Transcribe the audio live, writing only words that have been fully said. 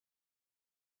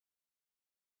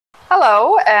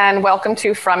Hello, and welcome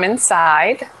to From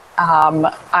Inside.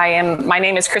 My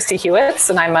name is Kristie Huetz,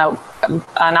 and I'm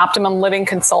an Optimum Living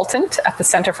consultant at the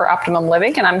Center for Optimum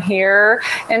Living, and I'm here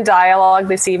in dialogue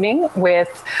this evening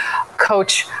with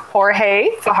Coach Jorge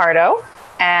Fajardo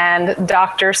and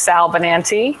Dr. Sal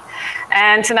Benanti.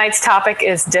 And tonight's topic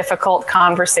is difficult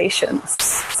conversations.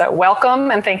 So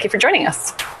welcome, and thank you for joining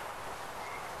us.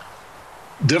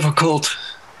 Difficult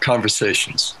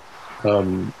conversations.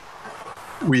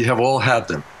 We have all had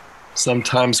them,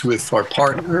 sometimes with our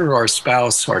partner, our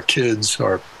spouse, our kids,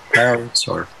 our parents,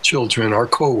 our children, our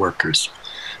coworkers,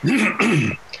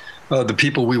 the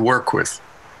people we work with.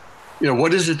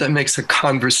 What is it that makes a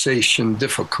conversation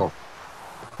difficult?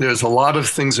 There's a lot of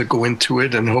things that go into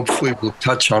it, and hopefully we'll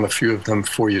touch on a few of them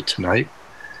for you tonight.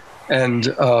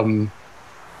 And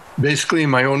basically, in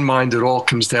my own mind, it all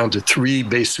comes down to three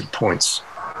basic points,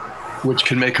 which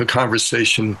can make a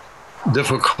conversation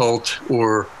difficult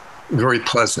or very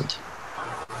pleasant.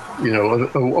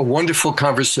 A wonderful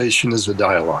conversation is a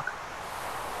dialogue.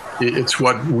 It's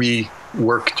what we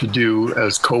work to do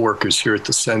as coworkers here at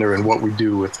the center and what we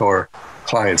do with our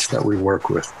clients that we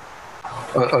work with.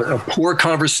 A poor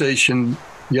conversation,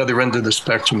 the other end of the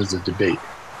spectrum, is a debate.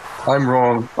 I'm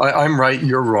wrong, I'm right,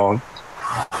 you're wrong.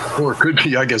 Or it could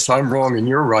be, I guess, I'm wrong and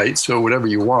you're right, so whatever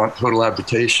you want, total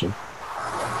abdication.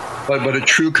 But a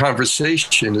true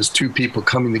conversation is two people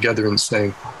coming together and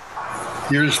saying,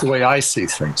 here's the way I see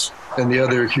things. And the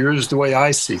other, here's the way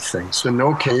I see things. And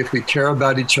okay, if we care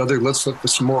about each other, let's look for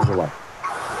some overlap.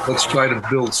 Let's try to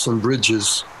build some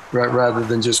bridges rather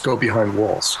than just go behind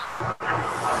walls.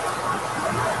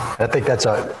 I think that's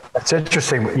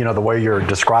interesting, the way you're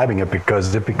describing it,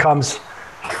 because it becomes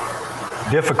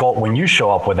difficult when you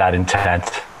show up with that intent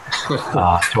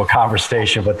to a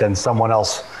conversation, but then someone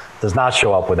else does not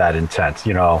show up with that intent.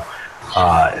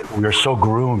 We're so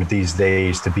groomed these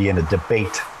days to be in a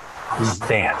debate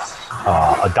stance,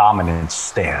 a dominance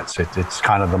stance. It's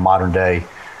kind of the modern day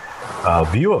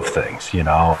view of things.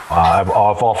 I've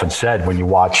often said, when you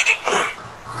watch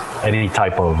any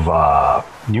type of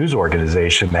news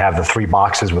organization, they have the three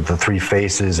boxes with the three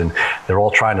faces, and they're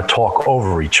all trying to talk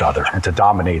over each other and to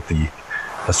dominate the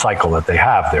cycle that they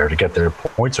have there to get their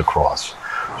points across.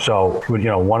 So,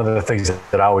 one of the things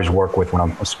that I always work with when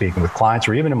I'm speaking with clients,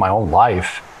 or even in my own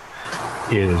life,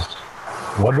 is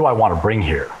what do I want to bring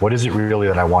here? What is it really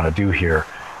that I want to do here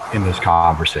in this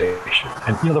conversation?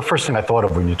 And, the first thing I thought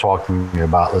of when you talked to me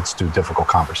about let's do difficult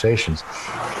conversations,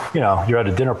 you're at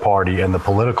a dinner party and the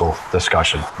political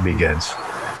discussion begins.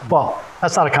 Well,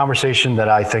 that's not a conversation that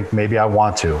I think maybe I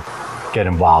want to get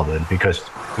involved in, because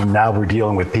now we're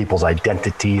dealing with people's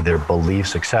identity, their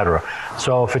beliefs, etc.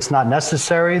 So if it's not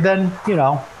necessary, then,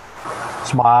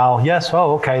 smile. Yes.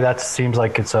 Oh, okay. That seems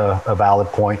like it's a valid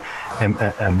point, and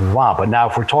move on. But now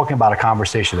if we're talking about a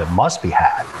conversation that must be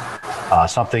had,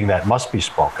 something that must be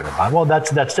spoken about, well,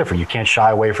 that's different. You can't shy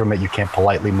away from it. You can't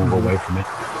politely move away from it.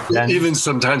 Then, even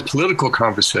sometimes political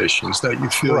conversations that you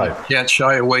feel you can't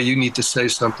shy away. You need to say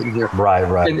something here.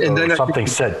 Right. And then something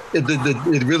said.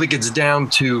 It really gets down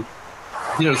to,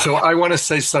 so I want to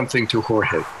say something to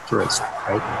Jorge, for instance,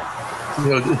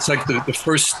 right? It's like the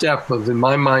first step of, in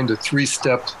my mind, a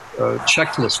three-step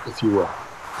checklist, if you will,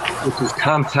 which is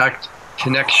contact,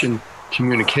 connection,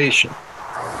 communication.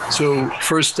 So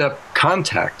first step,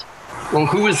 contact. Well,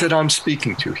 who is it I'm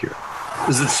speaking to here?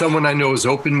 Is it someone I know is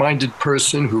an open-minded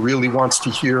person who really wants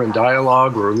to hear and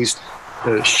dialogue, or at least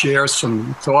share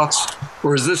some thoughts?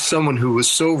 Or is this someone who is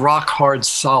so rock-hard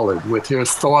solid with their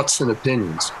thoughts and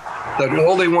opinions that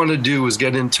all they want to do is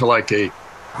get into like a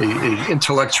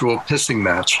intellectual pissing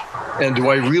match? And do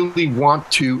I really want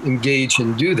to engage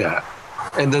and do that?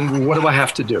 And then what do I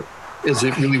have to do? Is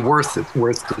it really worth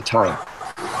the time?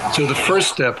 So the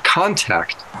first step,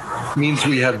 contact, means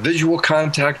we have visual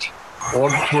contact,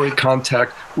 auditory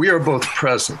contact. We are both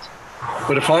present.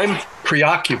 But if I'm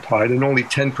preoccupied and only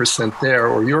 10% there,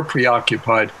 or you're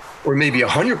preoccupied, or maybe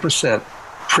 100%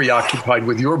 preoccupied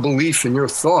with your belief and your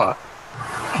thought,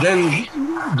 then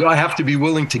do I have to be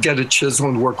willing to get a chisel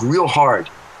and work real hard?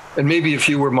 And maybe if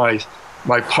you were my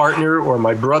partner or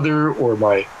my brother or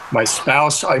my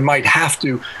spouse, I might have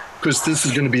to, because this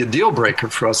is going to be a deal breaker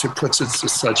for us. It puts us to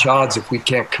such odds if we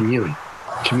can't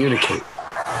communicate.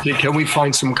 Can we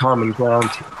find some common ground?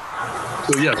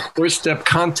 So yes, first step,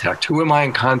 contact. Who am I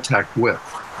in contact with?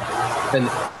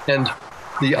 And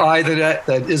the I that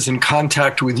is in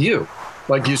contact with you.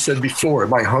 Like you said before,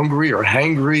 am I hungry or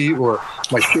hangry, or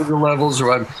my sugar levels,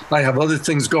 or I have other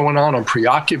things going on, I'm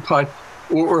preoccupied,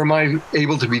 or am I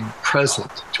able to be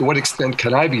present? To what extent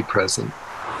can I be present?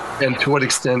 And to what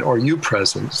extent are you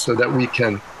present, so that we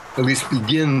can at least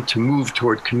begin to move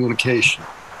toward communication?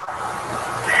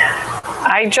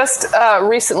 I just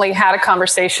recently had a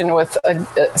conversation with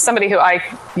somebody who I,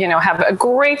 have a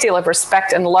great deal of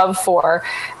respect and love for.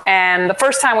 And the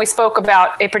first time we spoke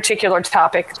about a particular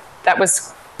topic that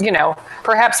was,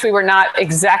 perhaps we were not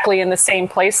exactly in the same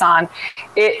place on,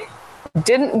 it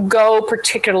didn't go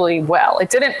particularly well. It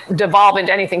didn't devolve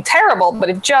into anything terrible, but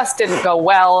it just didn't go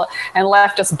well and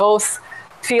left us both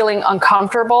feeling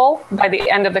uncomfortable by the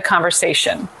end of the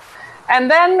conversation. And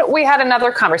then we had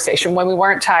another conversation when we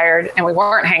weren't tired and we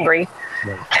weren't hangry.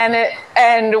 Right.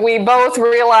 And we both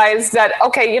realized that,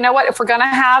 okay, you know what, if we're going to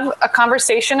have a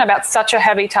conversation about such a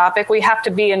heavy topic, we have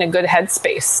to be in a good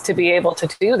headspace to be able to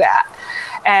do that.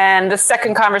 And the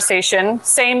second conversation,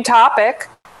 same topic,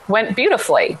 went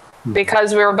beautifully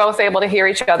because we were both able to hear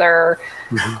each other.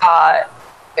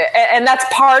 And that's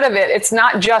part of it. It's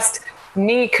not just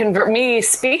me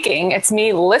speaking, it's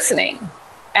me listening.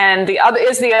 And the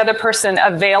other person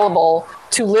available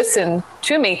to listen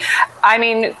to me? I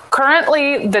mean,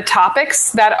 currently the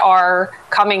topics that are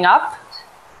coming up,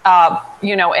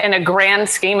 in a grand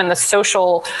scheme, in the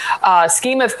social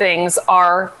scheme of things,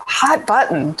 are hot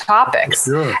button topics.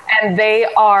 Sure. And they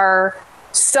are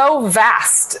so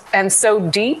vast and so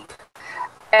deep.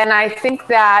 And I think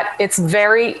that it's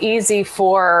very easy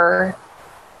for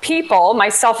people,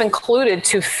 myself included,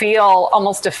 to feel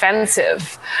almost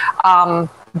defensive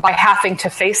by having to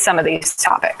face some of these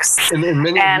topics. And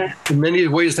in many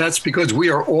ways, that's because we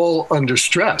are all under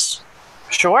stress.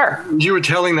 Sure. You were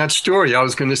telling that story. I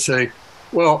was going to say,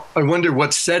 well, I wonder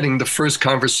what setting the first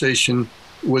conversation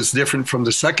was different from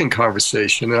the second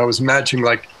conversation. And I was imagining,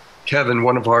 like Kevin,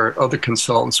 one of our other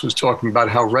consultants, was talking about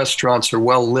how restaurants are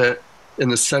well lit in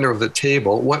the center of the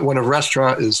table. When a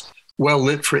restaurant is well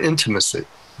lit for intimacy,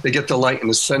 they get the light in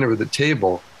the center of the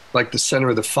table, like the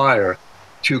center of the fire,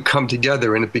 to come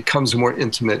together, and it becomes a more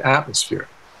intimate atmosphere.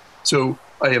 So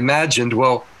I imagined,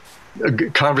 well, a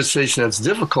conversation that's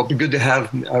difficult, be good to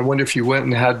have. I wonder if you went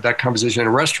and had that conversation in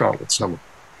a restaurant with someone.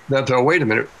 Now, though, wait a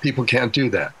minute, people can't do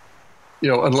that.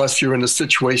 Unless you're in a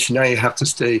situation, now you have to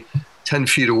stay 10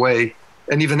 feet away.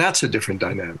 And even that's a different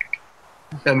dynamic.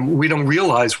 And we don't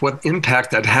realize what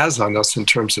impact that has on us in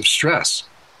terms of stress,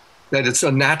 that it's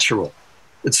unnatural.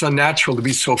 It's unnatural to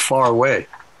be so far away.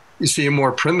 You see, in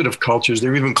more primitive cultures,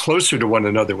 they're even closer to one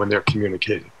another when they're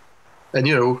communicating.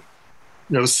 And,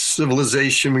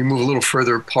 civilization, we move a little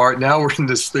further apart. Now we're in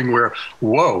this thing where,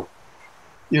 whoa,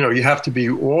 you have to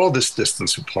be all this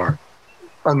distance apart.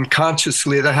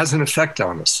 Unconsciously, that has an effect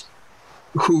on us.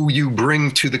 Who you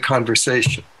bring to the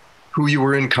conversation, who you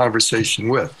were in conversation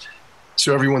with.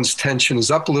 So everyone's tension is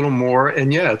up a little more.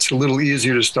 And yeah, it's a little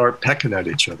easier to start pecking at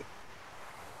each other.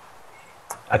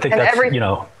 I think that's,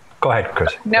 go ahead,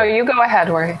 Chris. No, you go ahead,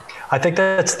 Jorge. I think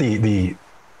that's the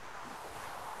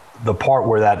part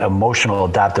where that emotional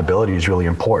adaptability is really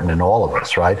important in all of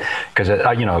us, right? Because,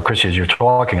 Kristie, as you're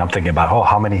talking, I'm thinking about,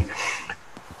 how many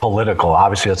political,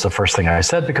 obviously that's the first thing I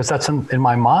said, because that's in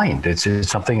my mind. It's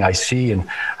something I see, and,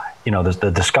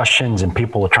 the discussions, and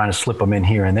people are trying to slip them in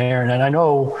here and there. And I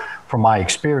know from my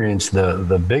experience,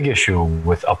 the big issue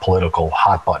with a political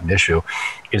hot button issue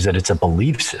is that it's a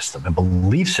belief system, and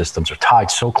belief systems are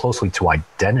tied so closely to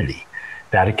identity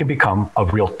that it can become a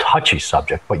real touchy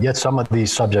subject. But yet some of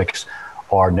these subjects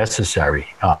are necessary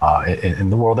in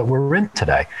the world that we're in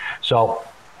today. So,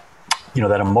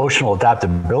 that emotional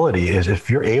adaptability is if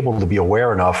you're able to be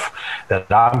aware enough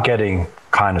that I'm getting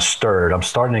kind of stirred, I'm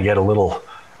starting to get a little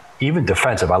even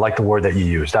defensive. I like the word that you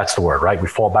use. That's the word, right? We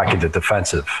fall back into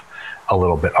defensive a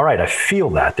little bit. All right, I feel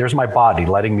that. There's my body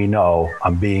letting me know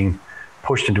I'm being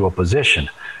pushed into a position.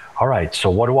 All right, so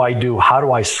what do I do? How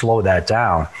do I slow that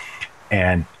down?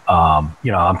 And,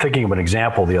 I'm thinking of an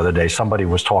example the other day. Somebody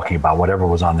was talking about whatever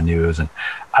was on the news, and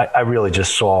I really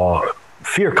just saw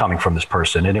fear coming from this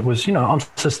person, and it was,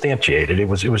 unsubstantiated. He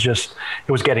was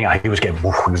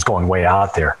going way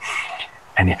out there.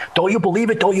 And don't you believe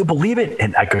it? Don't you believe it?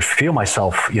 And I could feel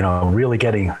myself, really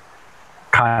getting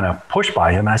kind of pushed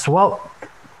by him. And I said, well,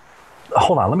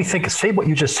 hold on, let me think. Say what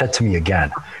you just said to me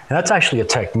again. And that's actually a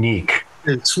technique.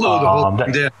 It's down.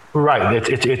 Right.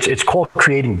 It's called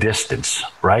creating distance,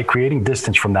 right? Creating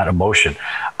distance from that emotion.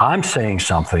 I'm saying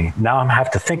something. Now I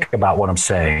have to think about what I'm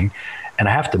saying, and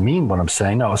I have to mean what I'm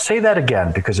saying. No, say that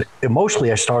again, because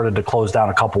emotionally I started to close down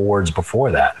a couple words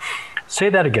before that. Say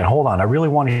that again. Hold on. I really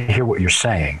want to hear what you're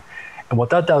saying. And what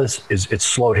that does is it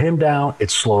slowed him down.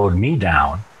 It slowed me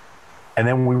down. And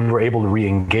then we were able to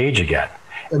re-engage again.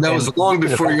 And that was long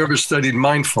before you ever studied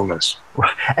mindfulness.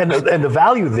 And the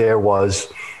value there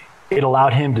was it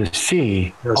allowed him to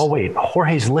see, yes. Oh, wait,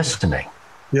 Jorge's listening.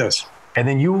 Yes. And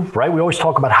then you, right? We always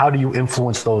talk about how do you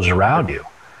influence those around you.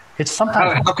 It's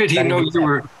sometimes how could he know you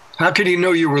were? How could he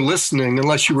know you were listening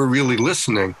unless you were really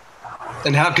listening?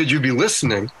 And how could you be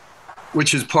listening,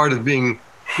 which is part of being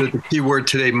the key word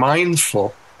today,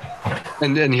 mindful?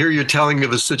 And here you're telling me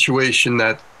of a situation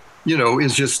that,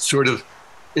 is just sort of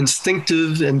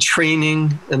instinctive and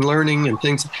training and learning and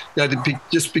things that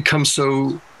just becomes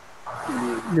so.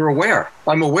 You're aware.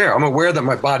 I'm aware. I'm aware that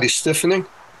my body's stiffening.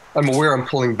 I'm aware I'm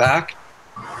pulling back.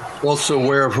 Also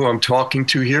aware of who I'm talking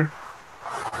to here.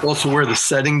 Also aware of the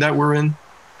setting that we're in.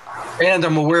 And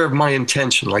I'm aware of my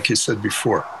intention, like you said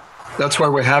before. That's why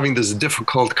we're having this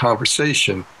difficult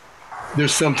conversation.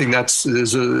 There's something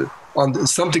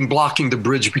something blocking the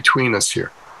bridge between us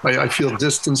here. I feel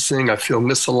distancing. I feel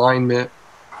misalignment.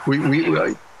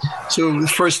 So the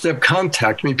first step,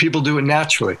 contact. People do it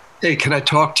naturally. Hey, can I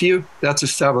talk to you? That's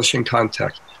establishing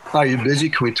contact. Are you busy?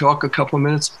 Can we talk a couple of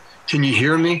minutes? Can you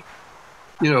hear me?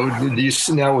 Do you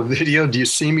now with video? Do you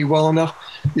see me well enough?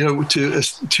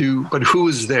 But who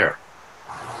is there?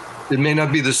 It may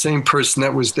not be the same person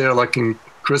that was there, like in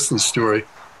Kristie's story,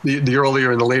 the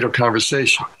earlier and the later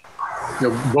conversation.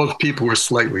 Both people were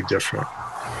slightly different.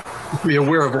 Be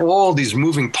aware of all these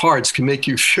moving parts can make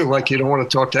you feel like you don't want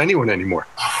to talk to anyone anymore,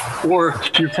 or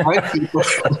you find people,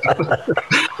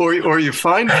 or you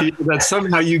find people that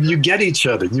somehow you get each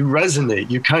other, you resonate,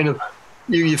 you kind of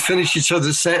you finish each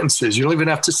other's sentences. You don't even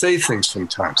have to say things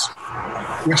sometimes,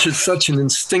 which is such an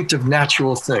instinctive,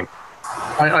 natural thing.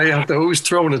 I have to always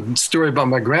throw in a story about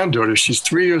my granddaughter. She's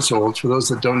 3 years old. For those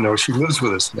that don't know, she lives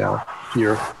with us now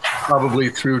here, probably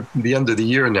through the end of the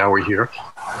year. Now we're here,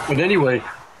 but anyway.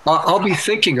 I'll be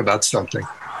thinking about something,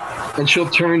 and she'll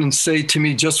turn and say to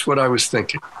me just what I was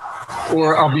thinking,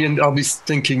 or I'll be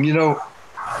thinking,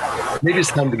 maybe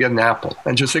it's time to get an apple,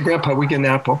 and she'll say, "Grandpa, we get an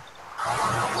apple."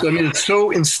 So it's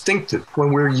so instinctive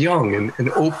when we're young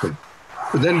and open,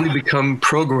 but then we become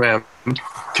programmed,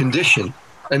 conditioned,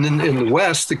 and then in the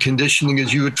West, the conditioning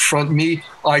is you confront me,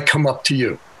 I come up to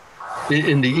you.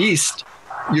 In the East,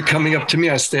 you're coming up to me,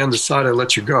 I stay on the side, I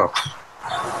let you go.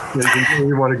 Where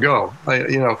you want to go.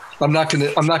 I'm not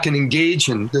going to engage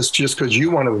in this just because you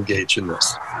want to engage in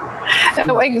this.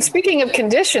 Speaking of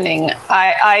conditioning,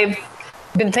 I've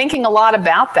been thinking a lot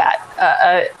about that.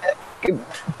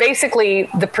 Basically,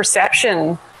 the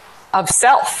perception of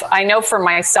self. I know for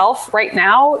myself right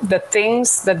now,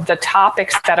 the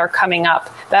topics that are coming up,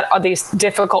 that are these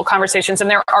difficult conversations, and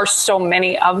there are so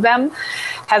many of them,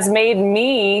 has made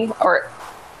me, or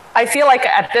I feel like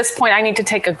at this point, I need to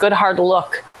take a good hard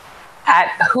look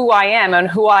at who I am and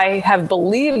who I have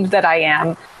believed that I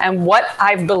am and what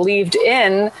I've believed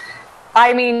in.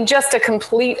 Just a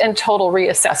complete and total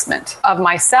reassessment of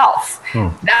myself.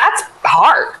 That's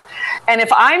hard. And if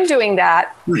I'm doing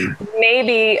that,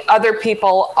 maybe other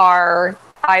people are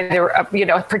either,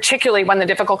 particularly when the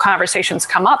difficult conversations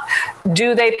come up,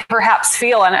 do they perhaps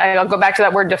feel, and I'll go back to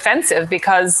that word defensive,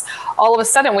 because all of a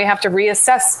sudden we have to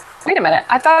reassess, wait a minute,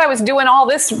 I thought I was doing all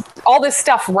this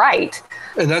stuff right.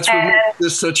 And that's what makes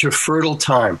this such a fertile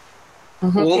time.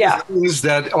 All the things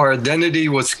that our identity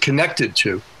was connected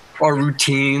to, our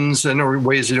routines and our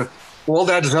ways of, all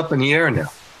that is up in the air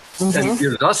now. And it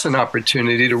gives us an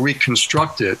opportunity to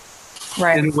reconstruct it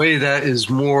in a way that is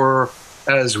more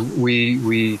as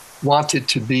we want it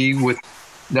to be, with,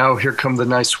 now here come the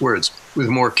nice words, with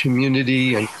more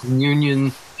community and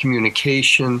communion,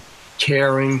 communication,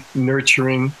 caring,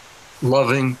 nurturing,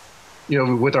 loving,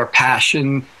 with our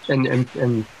passion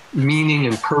and meaning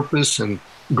and purpose and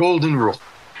golden rule.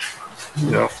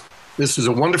 This is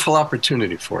a wonderful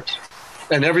opportunity for us.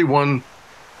 And everyone,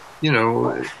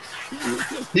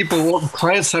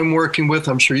 clients I'm working with,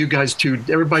 I'm sure you guys too,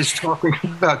 everybody's talking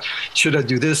about, should I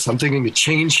do this? I'm thinking of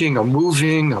changing, I'm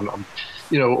moving, I'm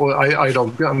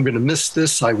going to miss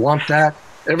this, I want that.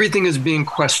 Everything is being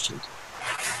questioned.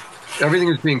 Everything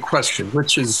is being questioned,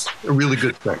 which is a really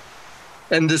good thing.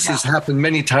 And this has happened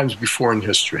many times before in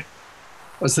history.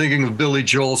 I was thinking of Billy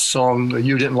Joel's song,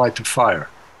 You Didn't Light the Fire.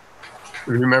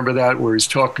 Remember that, where he's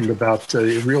talking about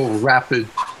real rapid,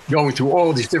 going through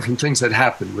all these different things that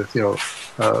happened with,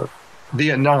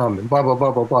 Vietnam and blah, blah,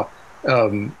 blah, blah, blah.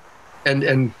 And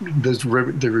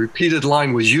the repeated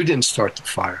line was, you didn't start the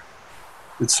fire.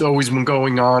 It's always been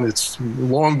going on. It's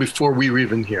long before we were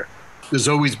even here. There's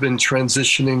always been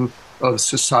transitioning of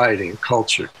society and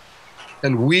culture.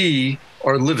 And we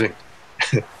are living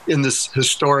in this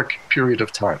historic period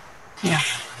of time.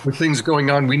 With things going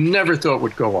on we never thought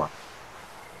would go on.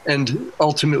 And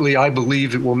ultimately, I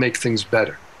believe it will make things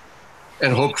better,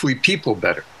 and hopefully people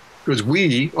better, because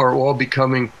we are all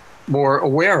becoming more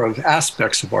aware of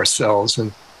aspects of ourselves.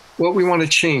 And what we want to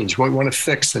change, what we want to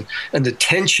fix. And the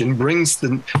tension brings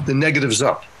the negatives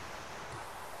up.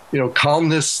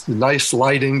 Calmness, the nice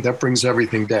lighting, that brings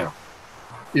everything down.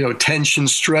 Tension,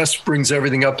 stress brings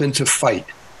everything up into fight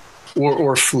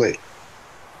or flee.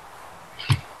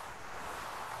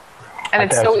 And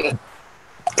it's so...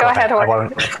 Go ahead, Jorge.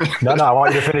 I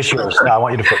want you to finish yours. No, I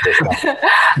want you to finish.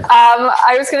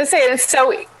 I was going to say,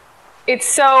 it's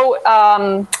so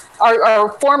our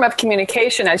form of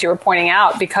communication, as you were pointing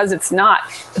out, because it's not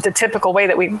the typical way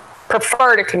that we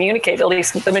prefer to communicate, at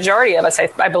least the majority of us,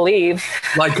 I believe.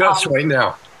 Like us right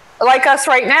now. Like us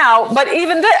right now. But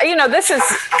even,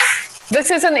 this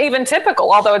isn't even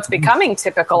typical, although it's becoming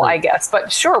typical, I guess.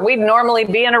 But sure, we'd normally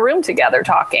be in a room together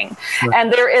talking. Right.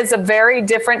 And there is a very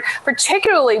different,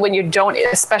 particularly when you don't,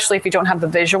 especially if you don't have the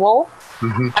visual,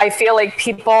 I feel like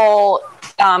people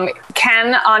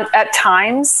can, at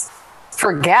times,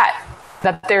 forget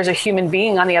that there's a human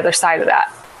being on the other side of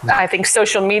that. I think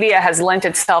social media has lent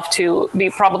itself to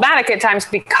be problematic at times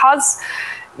because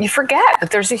you forget that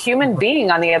there's a human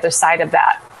being on the other side of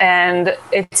that. And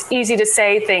it's easy to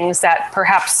say things that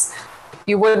perhaps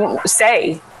you wouldn't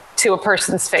say to a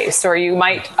person's face, or you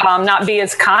might not be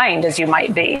as kind as you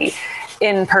might be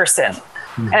in person.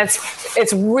 And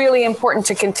it's really important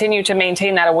to continue to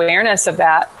maintain that awareness of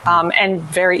that, and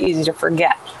very easy to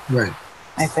forget. Right.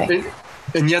 I think.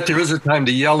 And yet there is a time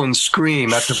to yell and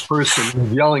scream at the person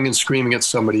who's yelling and screaming at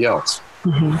somebody else.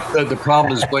 The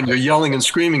problem is when you're yelling and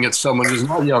screaming at someone who's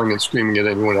not yelling and screaming at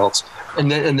anyone else,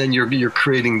 and then you're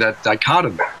creating that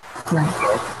dichotomy. Right.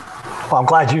 Well, I'm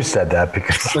glad you said that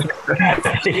because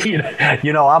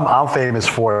I'm famous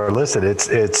for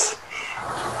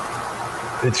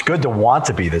it's good to want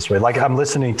to be this way. Like I'm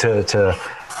listening to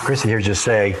Kristie here just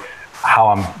say how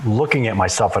I'm looking at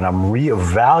myself and I'm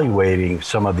reevaluating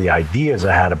some of the ideas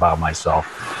I had about myself.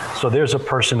 So there's a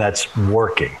person that's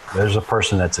working. There's a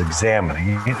person that's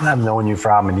examining. I've known you for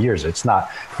how many years? It's not,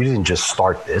 you didn't just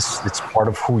start this. It's part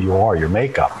of who you are, your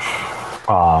makeup.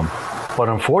 But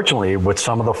unfortunately, with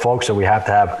some of the folks that we have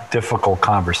to have difficult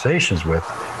conversations with,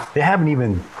 they haven't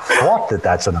even thought that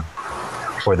that's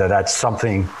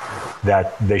something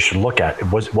that they should look at.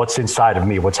 What's inside of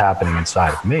me, what's happening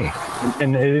inside of me.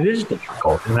 And it is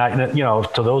difficult.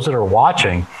 And to those that are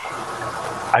watching,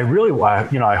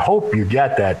 I hope you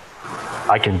get that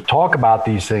I can talk about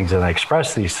these things and I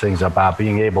express these things about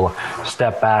being able to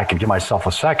step back and give myself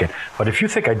a second. But if you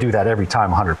think I do that every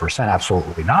time 100%,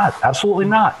 absolutely not. Absolutely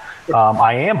not.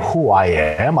 I am who I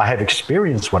am. I have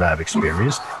experienced what I've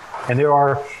experienced. And there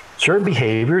are certain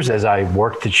behaviors as I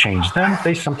work to change them.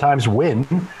 They sometimes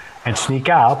win and sneak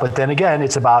out. But then again,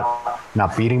 it's about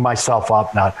not beating myself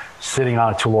up, not sitting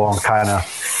on it too long, kind of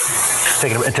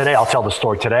taking it. And today, I'll tell the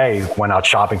story. Today, went out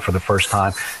shopping for the first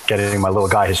time, getting my little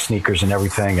guy his sneakers and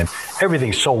everything. And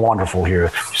everything's so wonderful here.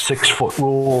 6-foot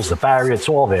rules, the barrier, it's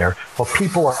all there. But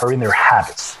people are in their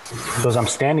habits. Because I'm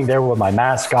standing there with my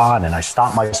mask on and I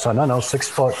stop my son, no, 6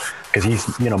 foot, because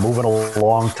he's, moving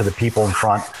along to the people in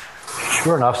front.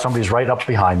 Sure enough, somebody's right up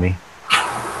behind me.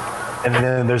 And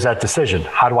then there's that decision.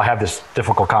 How do I have this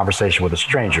difficult conversation with a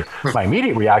stranger? My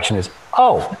immediate reaction is,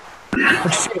 don't you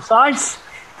see the signs?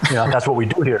 That's what we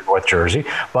do here in North Jersey.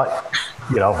 But,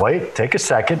 wait, take a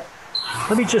second.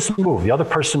 Let me just move. The other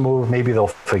person moved. Maybe they'll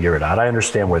figure it out. I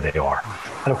understand where they are.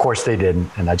 And of course they didn't.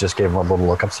 And I just gave them a little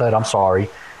look. I said, I'm sorry.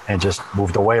 And just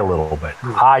moved away a little bit.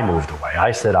 I moved away.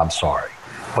 I said, I'm sorry.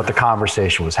 But the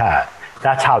conversation was had.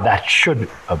 That's how that should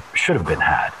have been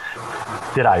had.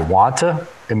 Did I want to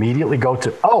immediately go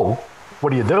to,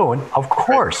 what are you doing? Of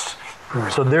course.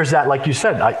 Right. So there's that, like you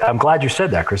said, I'm glad you said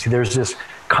that, Kristie. There's this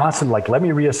constant, let me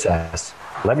reassess.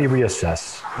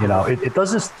 It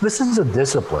doesn't, this is a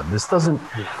discipline. This doesn't,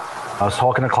 I was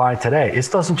talking to a client today.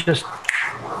 It doesn't just,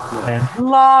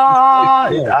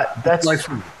 that's.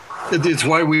 It's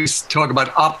why we talk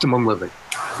about optimum living,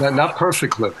 not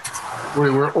perfect living.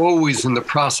 We're always in the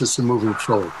process of moving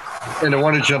forward. And I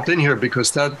want to jump in here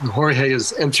because that Jorge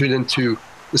has entered into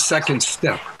the second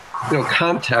step.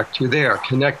 Contact, you're there,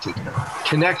 connected.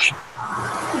 Connection.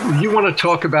 You want to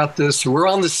talk about this, we're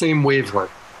on the same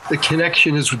wavelength. The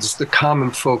connection is the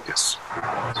common focus.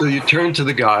 So you turn to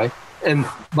the guy, and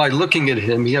by looking at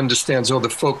him, he understands, the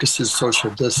focus is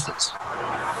social distance.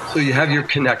 So you have your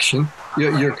connection,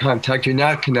 your contact, your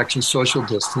not connection, social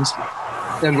distance.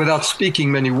 And without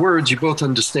speaking many words, you both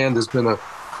understand there's been a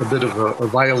bit of a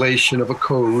violation of a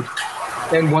code.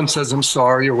 And one says, I'm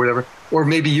sorry, or whatever. Or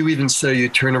maybe you even say, you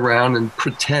turn around and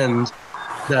pretend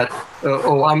that,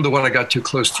 I'm the one that got too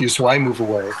close to you, so I move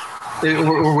away.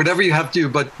 Or whatever you have to do,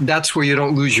 but that's where you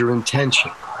don't lose your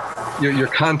intention. your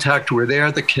contact, we're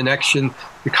there, the connection,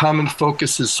 the common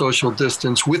focus is social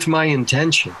distance with my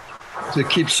intention to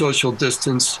keep social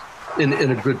distance in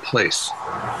a good place.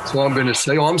 So I'm going to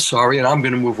say, oh, I'm sorry, and I'm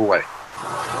going to move away.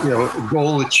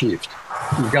 Goal achieved.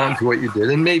 You've gotten to what you did.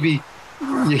 And maybe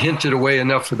you hinted away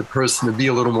enough for the person to be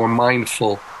a little more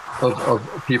mindful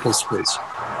of people's space.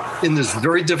 In this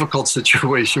very difficult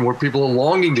situation where people are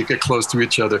longing to get close to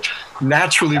each other,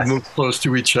 naturally move close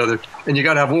to each other, and you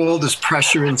got to have all this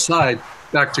pressure inside.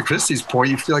 Back to Kristie's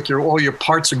point, you feel like all your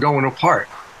parts are going apart,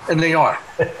 and they are.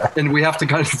 And we have to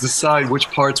kind of decide which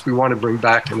parts we want to bring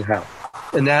back and how.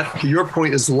 And that, to your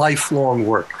point, is lifelong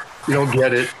work. You don't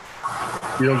get it.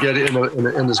 You don't get it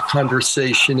in this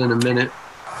conversation in a minute.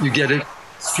 You get it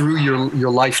through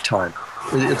your lifetime.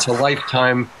 It's a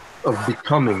lifetime of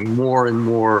becoming more and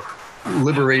more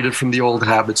liberated from the old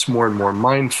habits, more and more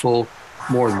mindful,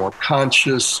 more and more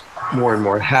conscious, more and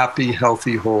more happy,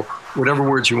 healthy, whole, whatever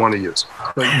words you want to use.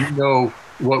 But you know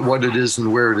what it is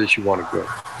and where it is you want to go.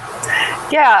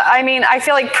 Yeah, I mean, I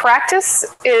feel like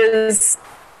practice is,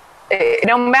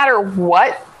 no matter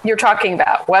what you're talking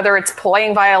about, whether it's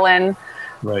playing violin,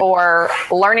 right, or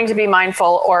learning to be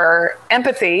mindful, or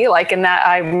empathy, like in that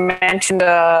I mentioned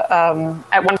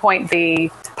at one point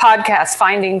the podcast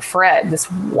Finding Fred,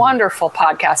 this wonderful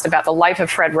podcast about the life of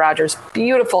Fred Rogers.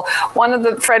 Beautiful. One of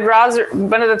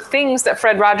the things that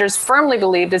Fred Rogers firmly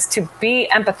believed is to be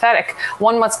empathetic.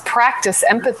 One must practice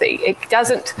empathy.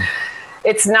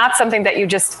 It's not something that you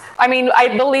just, I mean,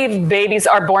 I believe babies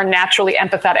are born naturally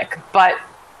empathetic, but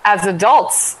as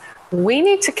adults, we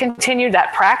need to continue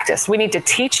that practice. We need to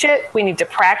teach it. We need to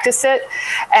practice it.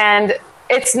 And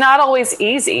it's not always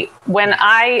easy. When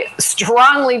I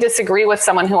strongly disagree with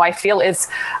someone who I feel is,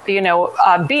 being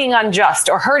unjust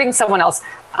or hurting someone else,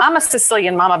 I'm a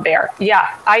Sicilian mama bear.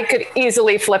 Yeah, I could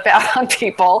easily flip out on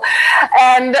people.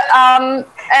 And I'm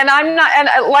not, and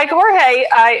like Jorge,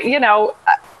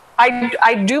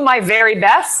 I do my very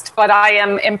best, but I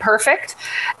am imperfect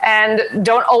and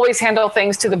don't always handle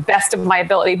things to the best of my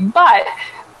ability. But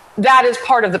that is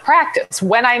part of the practice.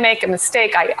 When I make a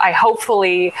mistake, I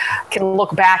hopefully can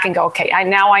look back and go, okay, I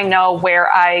know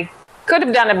where I could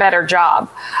have done a better job,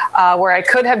 where I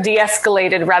could have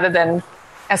de-escalated rather than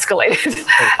escalated.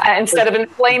 Instead of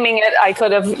inflaming it, I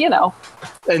could have,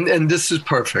 And this is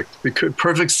perfect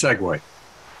perfect segue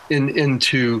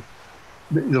into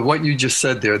what you just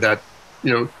said there, that,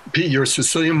 Pete, you're a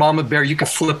Sicilian mama bear, you can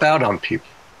flip out on people.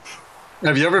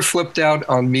 Have you ever flipped out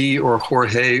on me or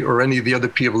Jorge or any of the other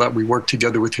people that we work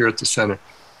together with here at the center?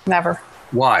 Never.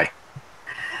 Why?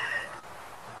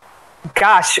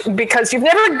 Gosh, because you've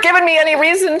never given me any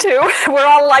reason to. We're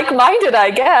all like-minded,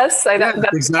 I guess.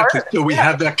 Exactly. So we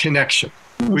have that connection.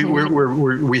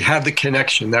 Mm-hmm. We have the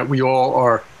connection that we all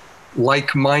are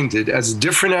like-minded, as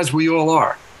different as we all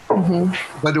are. Mm-hmm.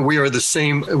 But we are of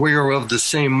the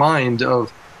same mind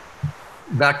of,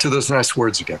 back to those nice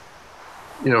words again,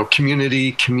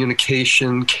 community,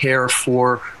 communication, care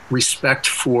for, respect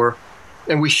for,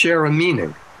 and we share a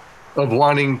meaning of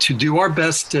wanting to do our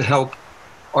best to help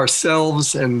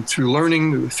ourselves, and through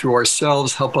learning through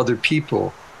ourselves, help other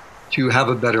people to have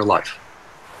a better life.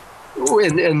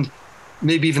 And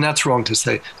maybe even that's wrong to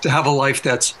say, to have a life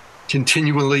that's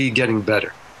continually getting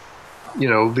better.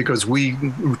 Because we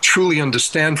truly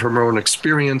understand from our own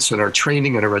experience and our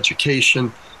training and our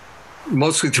education,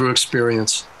 mostly through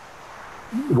experience,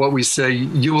 what we say,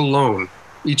 you alone,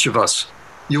 each of us,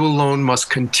 you alone must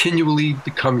continually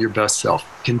become your best self,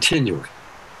 continually.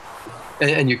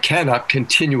 And you cannot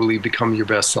continually become your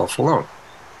best self alone.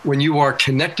 When you are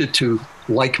connected to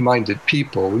like-minded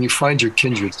people, when you find your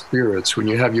kindred spirits, when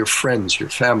you have your friends, your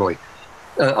family,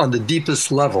 on the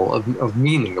deepest level of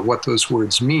meaning of what those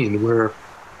words mean, where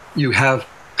you have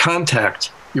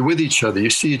contact, you're with each other, you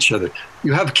see each other,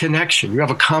 you have connection, you have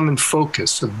a common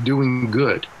focus of doing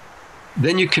good,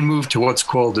 then you can move to what's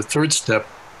called the third step,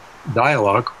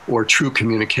 dialogue, or true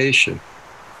communication.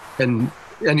 And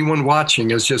anyone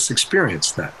watching has just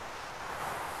experienced that.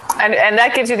 And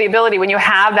that gives you the ability, when you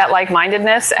have that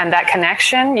like-mindedness and that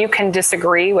connection, you can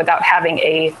disagree without having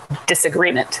a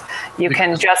disagreement.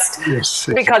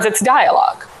 Because it's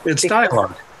dialogue. It's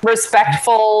dialogue.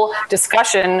 Respectful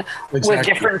discussion with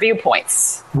different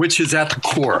viewpoints. Which is at the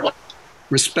core.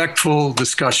 Respectful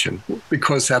discussion.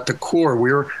 Because at the core,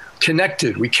 we're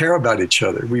connected. We care about each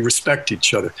other. We respect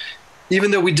each other.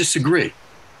 Even though we disagree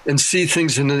and see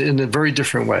things in a very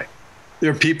different way.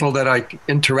 There are people that I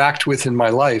interact with in my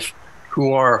life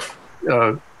who are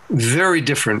very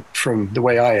different from the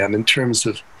way I am in terms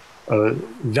of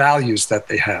values that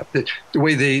they have, the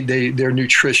way their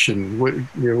nutrition,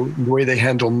 the way they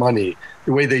handle money,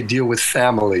 the way they deal with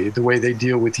family, the way they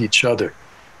deal with each other.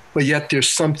 But yet there's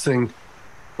something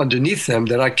underneath them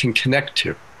that I can connect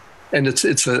to. And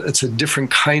it's a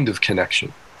different kind of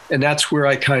connection. And that's where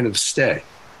I kind of stay.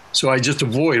 So I just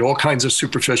avoid all kinds of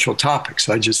superficial topics.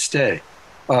 I just stay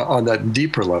on that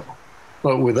deeper level.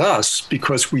 But with us,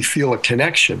 because we feel a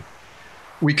connection,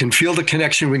 we can feel the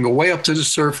connection. We can go way up to the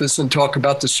surface and talk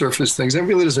about the surface things. It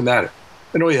really doesn't matter.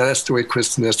 And oh yeah, that's the way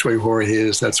Kristie, that's the way Jorge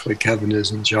is, that's the way Kevin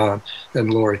is, and John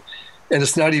and Lori. And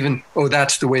it's not even, oh,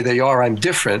 that's the way they are, I'm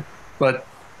different. But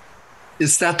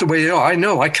is that the way they are? I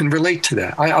know, I can relate to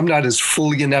that. I'm not as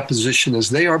fully in that position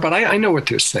as they are, but I know what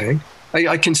they're saying.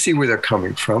 I can see where they're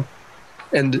coming from.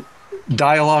 And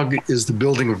dialogue is the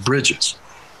building of bridges.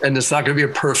 And it's not going to be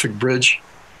a perfect bridge,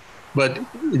 and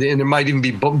there might even be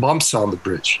bumps on the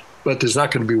bridge, but there's not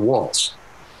going to be walls.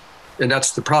 And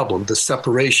that's the problem, the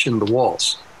separation, the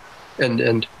walls.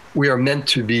 And we are meant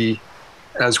to be,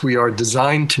 as we are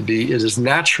designed to be, it is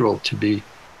natural to be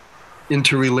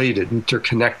interrelated,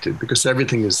 interconnected, because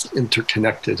everything is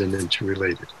interconnected and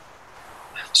interrelated.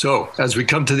 So as we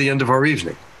come to the end of our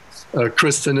evening,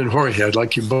 Kristen and Jorge, I'd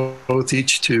like you both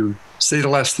each to say the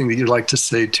last thing that you'd like to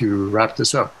say to wrap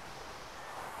this up.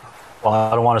 Well,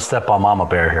 I don't want to step on Mama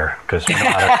Bear here, because you know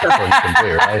that's what you can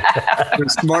do, right? You're a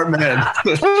smart man.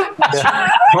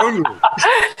 Hungry.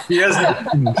 He hasn't.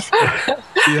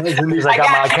 He's like, I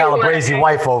got my Calabrese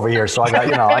wife over here, so I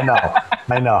got, I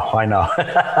know.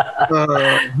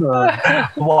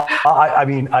 Well, I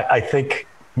mean, I think,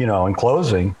 in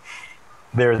closing,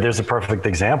 there's a perfect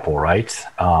example, right?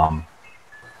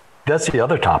 That's the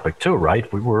other topic too,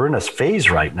 right? We're in this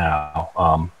phase right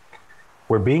now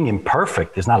where being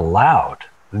imperfect is not allowed.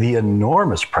 The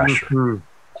enormous pressure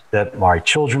that our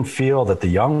children feel, that the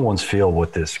young ones feel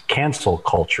with this cancel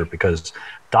culture, because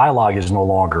dialogue is no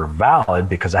longer valid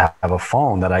because I have a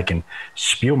phone that I can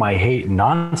spew my hate and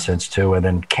nonsense to and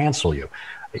then cancel you.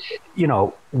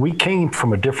 We came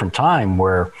from a different time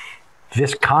where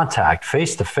this contact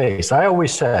face to face, I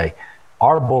always say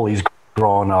our bullies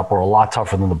growing up were a lot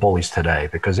tougher than the bullies today,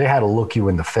 because they had to look you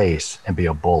in the face and be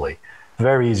a bully.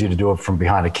 Very easy to do it from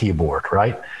behind a keyboard,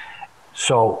 right?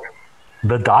 So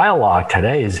the dialogue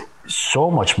today is so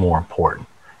much more important.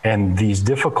 And these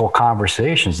difficult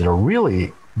conversations that are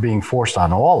really being forced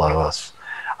on all of us,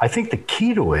 I think the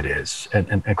key to it is,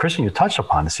 and Kristen, you touched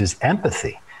upon this, is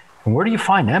empathy. And where do you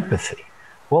find empathy?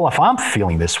 Well, if I'm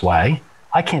feeling this way,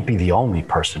 I can't be the only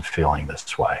person feeling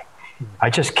this way. I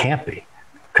just can't be.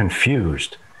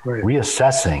 Confused, right.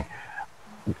 Reassessing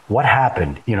what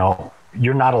happened.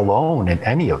 You're not alone in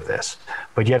any of this,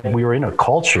 but yet we are in a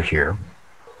culture here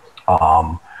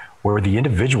where the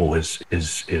individual is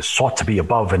sought to be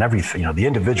above and everything. The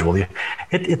individual,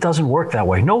 it doesn't work that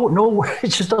way. No, it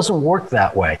just doesn't work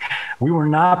that way. We were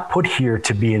not put here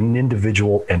to be an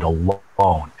individual and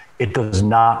alone. It does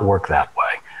not work that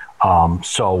way.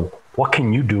 So what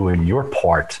can you do in your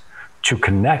part to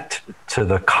connect to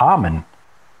the common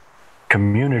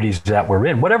communities that we're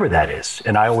in, whatever that is?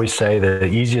 And I always say the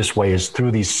easiest way is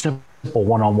through these simple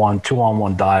one-on-one,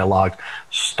 two-on-one dialogue.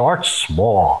 Start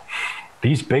small.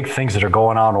 These big things that are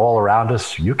going on all around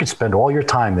us, you could spend all your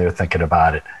time there thinking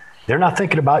about it. They're not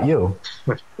thinking about you.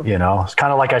 It's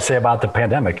kind of like I say about the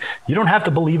pandemic. You don't have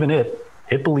to believe in it.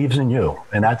 It believes in you.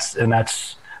 And that's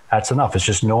enough. It's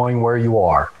just knowing where you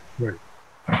are. Right.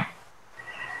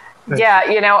 Yeah,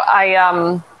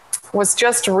 I was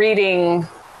just reading.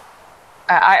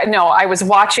 I was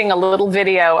watching a little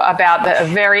video about a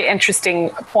very interesting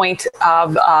point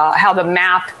of how the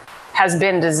map has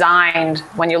been designed.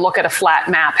 When you look at a flat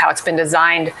map, how it's been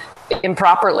designed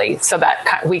improperly, so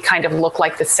that we kind of look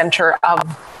like the center of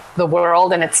the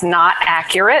world, and it's not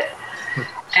accurate.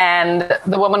 And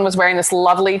the woman was wearing this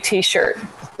lovely T-shirt,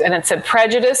 and it said,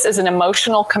 "Prejudice is an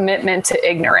emotional commitment to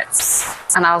ignorance."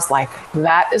 And I was like,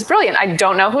 that is brilliant. I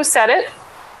don't know who said it.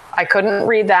 I couldn't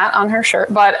read that on her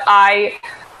shirt, but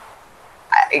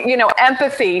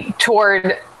empathy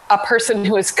toward a person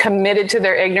who is committed to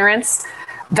their ignorance,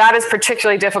 that is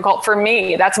particularly difficult for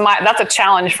me. That's a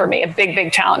challenge for me, a big,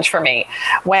 big challenge for me.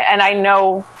 And I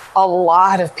know a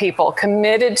lot of people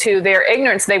committed to their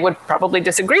ignorance. They would probably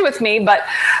disagree with me, but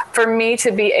for me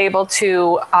to be able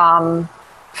to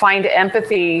find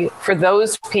empathy for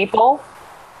those people,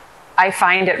 I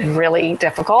find it really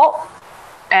difficult.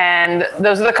 And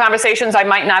those are the conversations I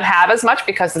might not have as much,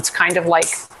 because it's kind of like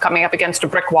coming up against a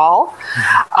brick wall.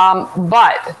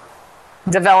 But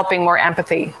developing more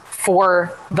empathy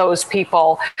for those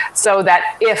people, so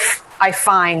that if I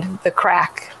find the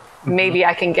crack maybe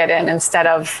I can get in instead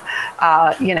of,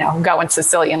 going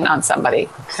Sicilian on somebody.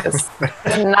 It's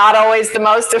not always the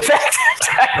most effective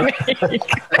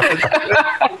technique.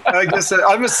 I guess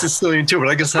I'm a Sicilian too, but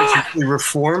I guess I'm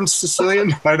reformed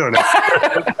Sicilian. I don't know.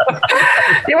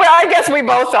 Well, I guess we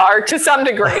both are to some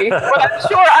degree, but I'm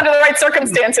sure under the right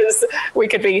circumstances we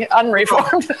could be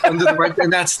unreformed. And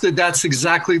that's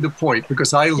exactly the point,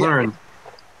 because I learned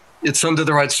it's under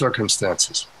the right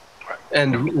circumstances.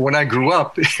 And when I grew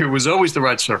up, it was always the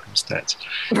right circumstance,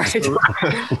 Right.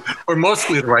 or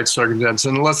mostly the right circumstance,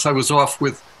 unless I was off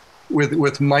with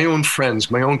my own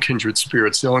friends, my own kindred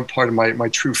spirits, the only part of my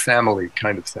true family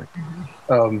kind of thing.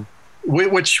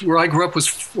 Which where I grew up was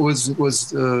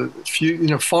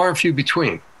few, far and few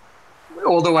between.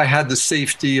 Although I had the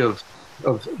safety of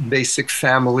basic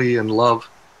family and love,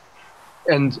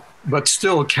 but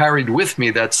still carried with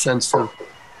me that sense of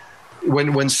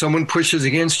when someone pushes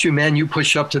against you, man, you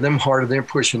push up to them harder than they're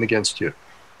pushing against you.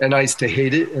 And I used to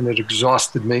hate it, and it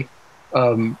exhausted me.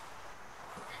 And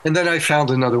then I found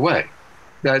another way,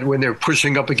 that when they're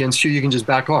pushing up against you, you can just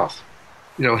back off.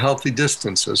 Healthy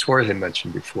distance, as Jorge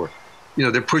mentioned before.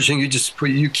 They're pushing you,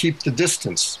 you keep the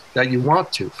distance that you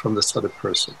want to from this other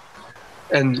person.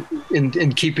 And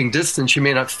in keeping distance, you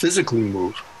may not physically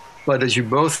move, but as you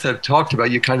both have talked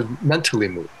about, you kind of mentally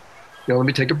move. Let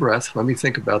me take a breath. Let me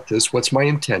think about this. What's my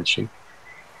intention?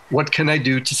 What can I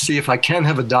do to see if I can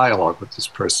have a dialogue with this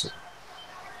person?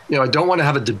 I don't want to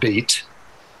have a debate.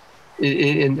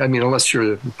 Unless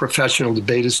you're a professional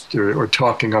debatist or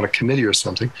talking on a committee or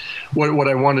something. What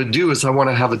I want to do is I want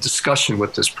to have a discussion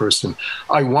with this person.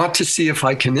 I want to see if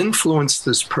I can influence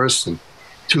this person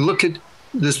to look at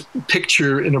this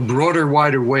picture in a broader,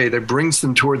 wider way that brings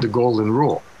them toward the golden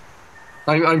rule.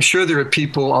 I'm sure there are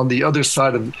people on the other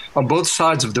side on both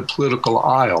sides of the political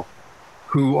aisle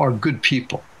who are good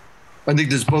people. I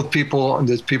think there's people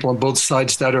on both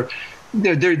sides that are,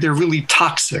 they're really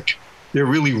toxic. They're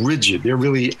really rigid. They're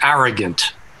really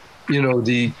arrogant. When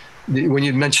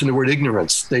you mention the word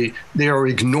ignorance, they are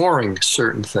ignoring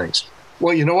certain things.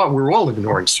 Well, you know what? We're all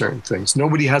ignoring certain things.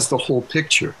 Nobody has the whole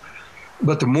picture.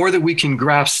 But the more that we can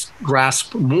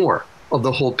grasp more of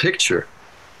the whole picture,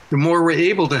 the more we're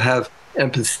able to have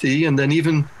empathy and then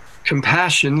even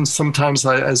compassion. And sometimes,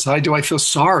 as I do, I feel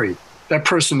sorry. That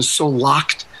person is so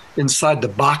locked inside the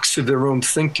box of their own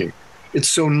thinking. It's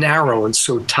so narrow and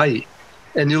so tight.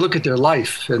 And you look at their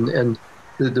life and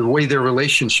the way their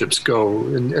relationships go,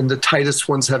 and the tightest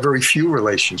ones have very few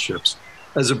relationships,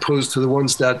 as opposed to the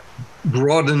ones that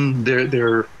broaden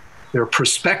their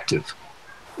perspective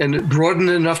and broaden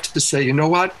enough to say, you know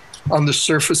what? On the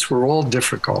surface, we're all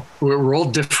difficult. We're all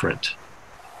different.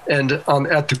 And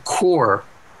at the core,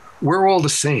 we're all the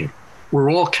same.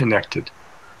 We're all connected.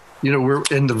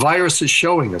 And the virus is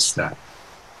showing us that.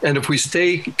 And if we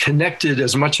stay connected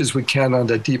as much as we can on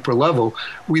that deeper level,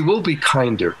 we will be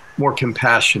kinder, more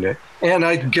compassionate, and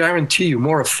I guarantee you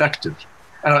more effective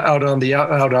out on the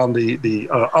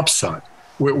upside,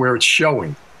 where it's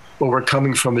showing, where we're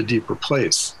coming from a deeper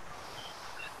place.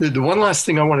 The one last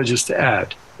thing I want to just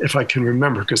add, if I can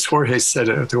remember, because Jorge said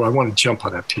it, though I want to jump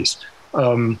on that piece.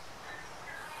 I'll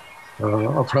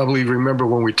probably remember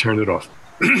when we turn it off.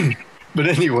 But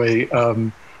anyway,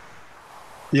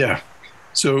 yeah.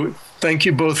 So thank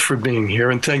you both for being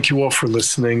here, and thank you all for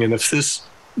listening. And if this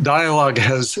dialogue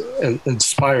has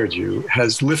inspired you,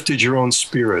 has lifted your own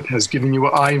spirit, has given you,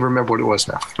 I remember what it was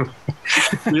now.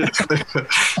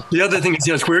 The other thing is,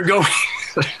 yes, we're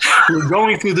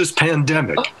going through this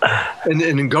pandemic. And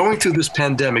in going through this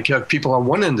pandemic, you have people on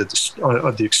one end of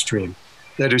the extreme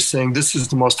that are saying, this is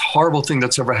the most horrible thing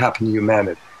that's ever happened to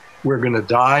humanity. We're going to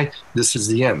die. This is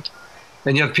the end.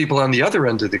 And you have people on the other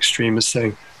end of the extreme is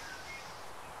saying,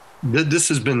 this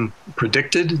has been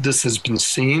predicted. This has been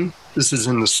seen. This is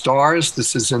in the stars.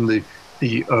 This is in the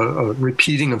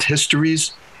repeating of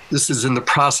histories. This is in the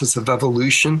process of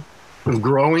evolution, of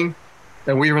growing.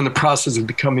 And we are in the process of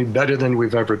becoming better than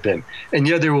we've ever been. And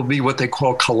yeah, there will be what they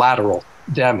call collateral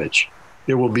damage.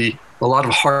 There will be a lot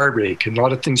of heartache and a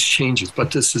lot of things changes,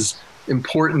 but this is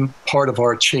important part of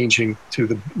our changing to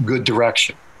the good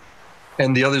direction.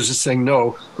 And the others are saying,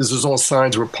 no, this is all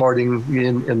signs we're parting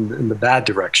in the bad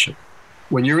direction.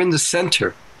 When you're in the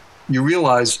center, you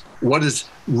realize what is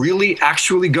really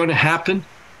actually going to happen.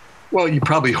 Well, you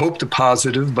probably hope the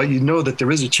positive, but you know that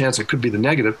there is a chance it could be the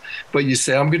negative. But you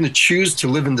say, I'm going to choose to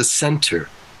live in the center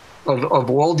of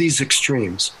all these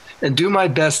extremes and do my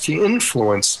best to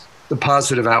influence the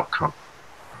positive outcome.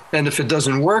 And if it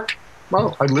doesn't work,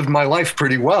 well, I lived my life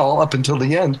pretty well up until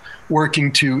the end,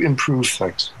 working to improve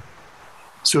things.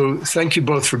 So thank you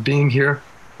both for being here.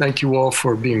 Thank you all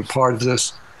for being part of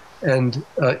this. And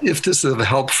if this is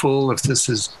helpful, if this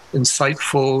is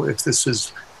insightful, if this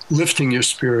is lifting your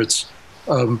spirits,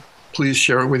 please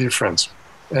share it with your friends.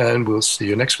 And we'll see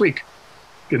you next week.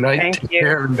 Good night. Thank Take you.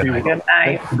 care and be well. Good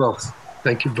night. Thank you both.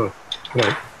 Thank you both. Good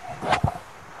night.